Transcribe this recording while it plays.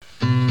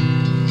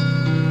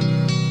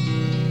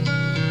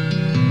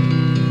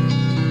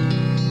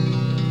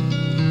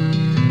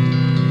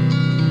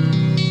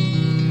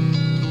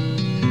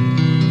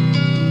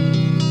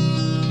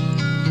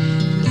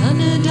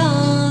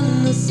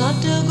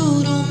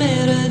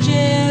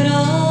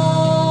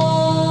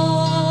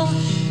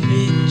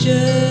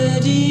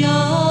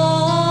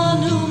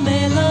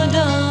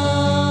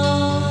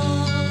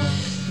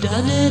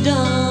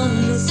Dhan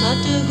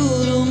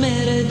Satguru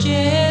mera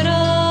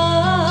jera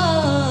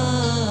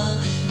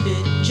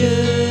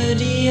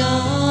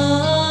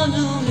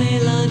vichadiyanu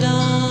melada.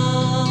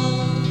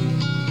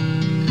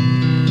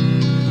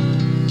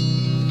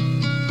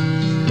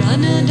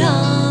 Dhan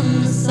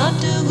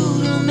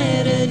Satguru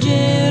mera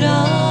jera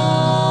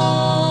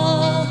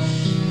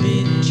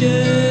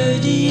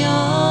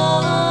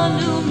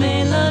vichadiyanu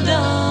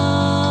melada.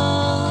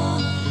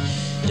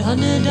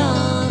 Dhan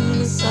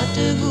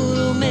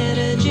Satguru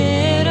mera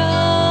jera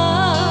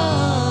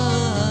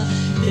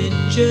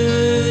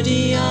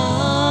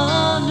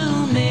vichadiyanu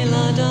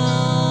melada.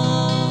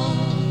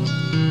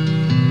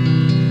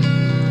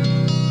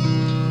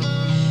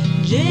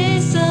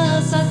 Jesa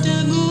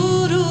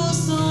Satguru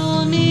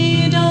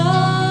sunida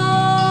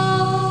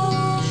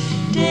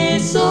te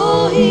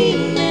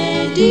sohine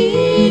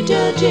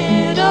dita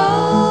jera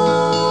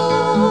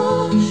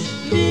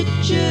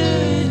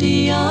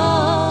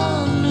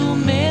vichadiyanu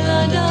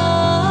melada.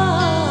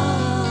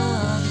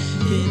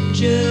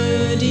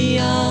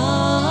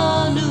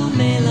 Vichadiyanu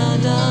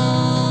melada.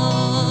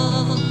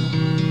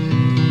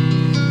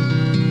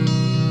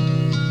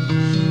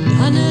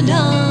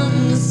 Dhan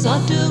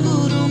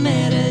Satguru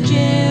mera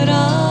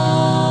jera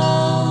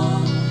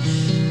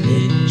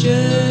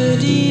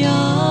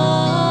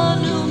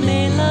vichadiyanu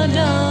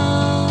melada.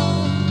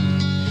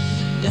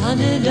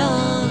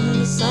 Dhan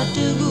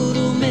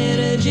Satguru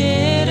mera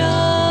jera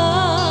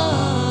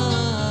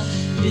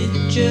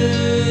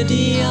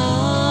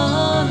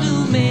vichadiyanu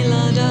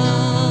melada.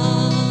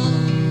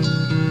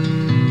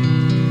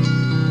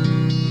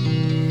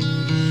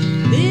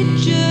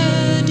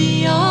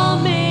 Vichadiya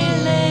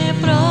mele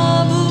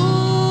Prabhu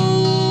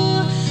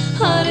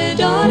har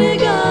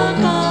darga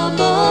ka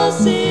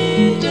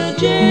basita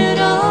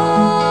jera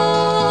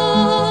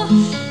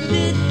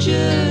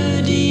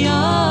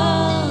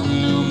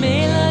vichadiyanu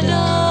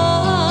melada.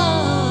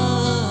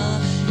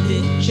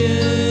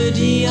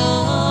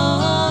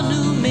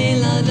 Vichadiyanu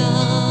melada.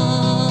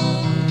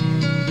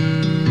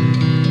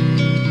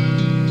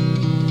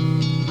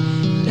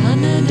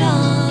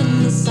 Dhan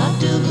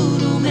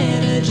Satguru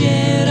mera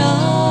jera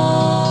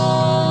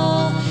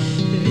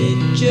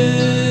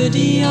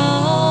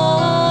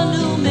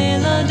vichadiyanu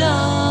melada.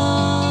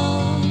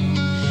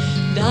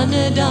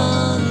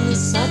 Dhan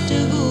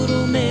Satguru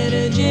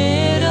mera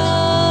jera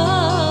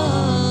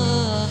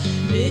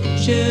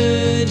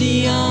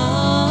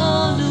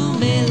vichadiyanu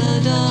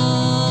melada.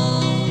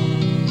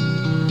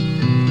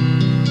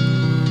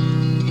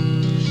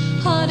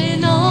 Hare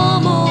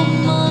Namo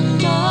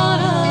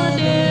Mandara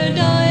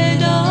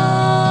Daida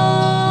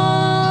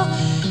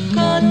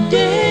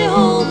Kade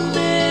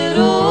Hombe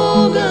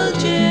Roga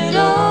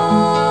Jera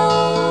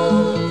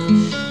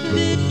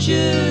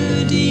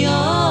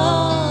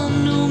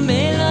vichadiyanu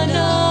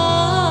melada.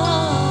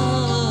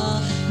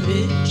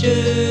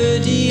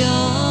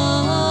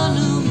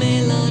 Vichadiyanu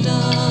melada.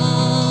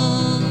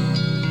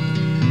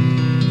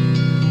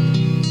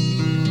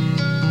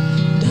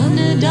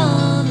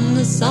 Dhan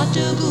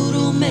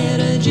Satguru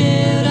mera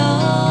jera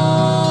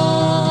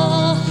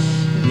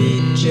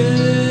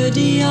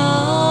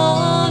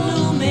vichadiyanu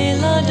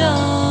melada.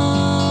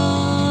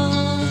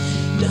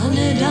 Dhan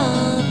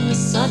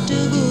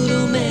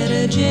Satguru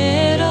mera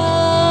jera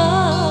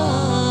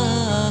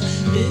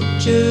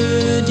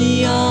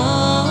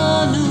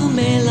vichadiyanu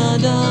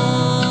melada.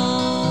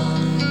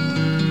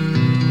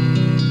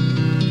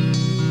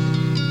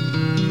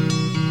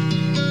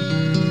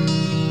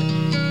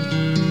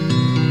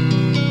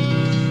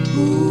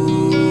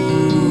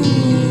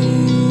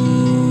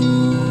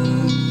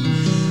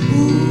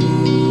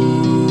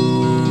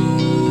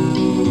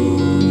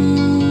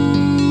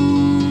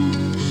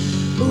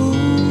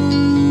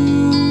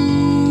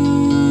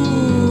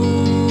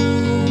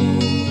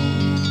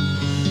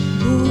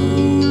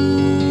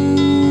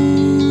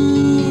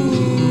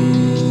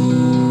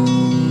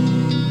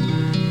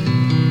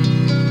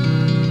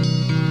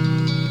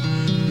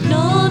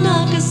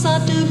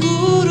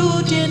 Satguru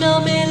jina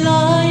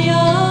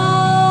melaya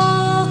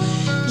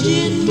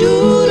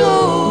jinduro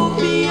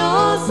piya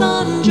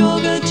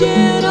sanjoga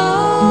jera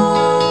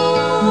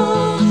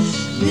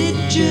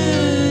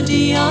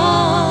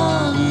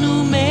vichadiyanu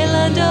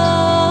melada.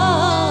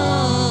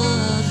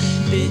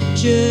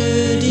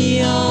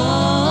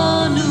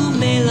 Vichadiyanu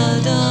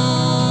melada.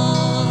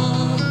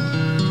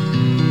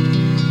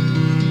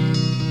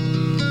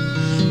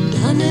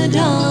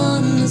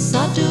 Dhan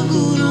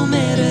Satguru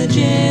mera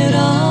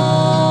jera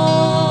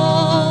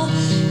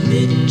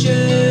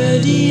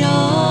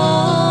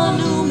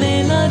vichadiyanu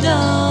melada.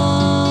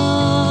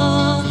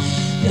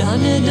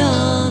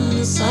 Dhan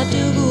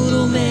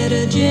Satguru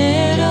mera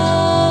jera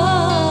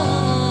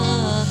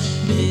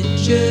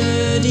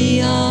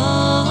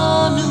vichadiyanu